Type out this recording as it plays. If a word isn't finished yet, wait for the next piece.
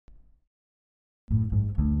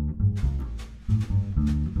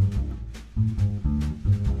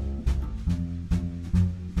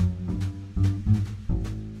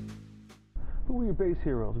bass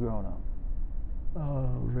heroes growing up?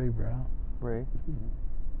 Ray Brown. Ray?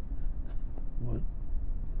 What?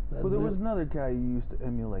 Well, there was another guy you used to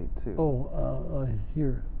emulate too. Oh,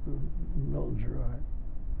 here, Milton Gerard.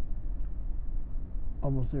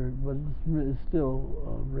 Almost there, but it's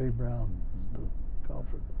still Ray Brown, the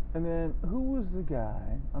golfer. And then who was the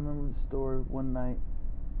guy? I remember the story one night.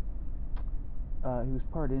 He was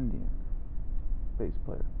part Indian, bass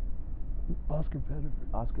player. Oscar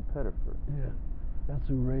Pettiford. Oscar Pettiford. Yeah, that's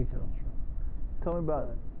who Ray comes from. Tell me about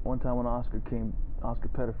one time when Oscar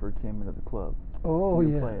Pettiford came into the club. Oh, you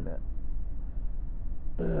were yeah. playing that.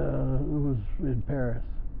 It was in Paris.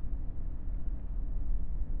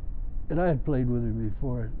 And I had played with him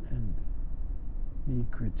before, and he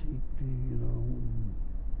critiqued me, you know.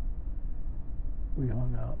 We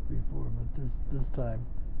hung out before, but this time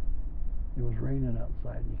it was raining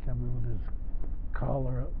outside, and he came in with his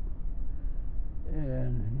collar up,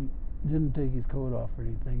 and he didn't take his coat off or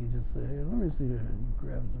anything. He just said, "Hey, let me see that." And he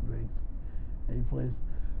grabs the bass, and he plays,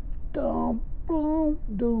 "Dum blum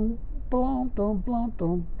dum blum dum blum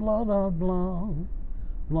dum blah blah blah."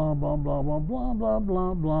 Blah blah blah blah blah blah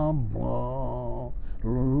blah blah blah.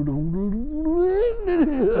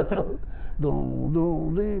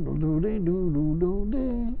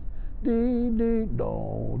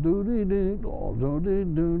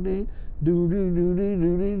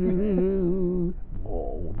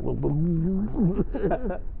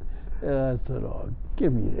 I said, "Oh,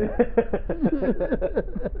 give me that."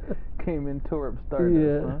 Came in, tore up Stardust,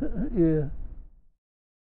 Yeah, huh? yeah.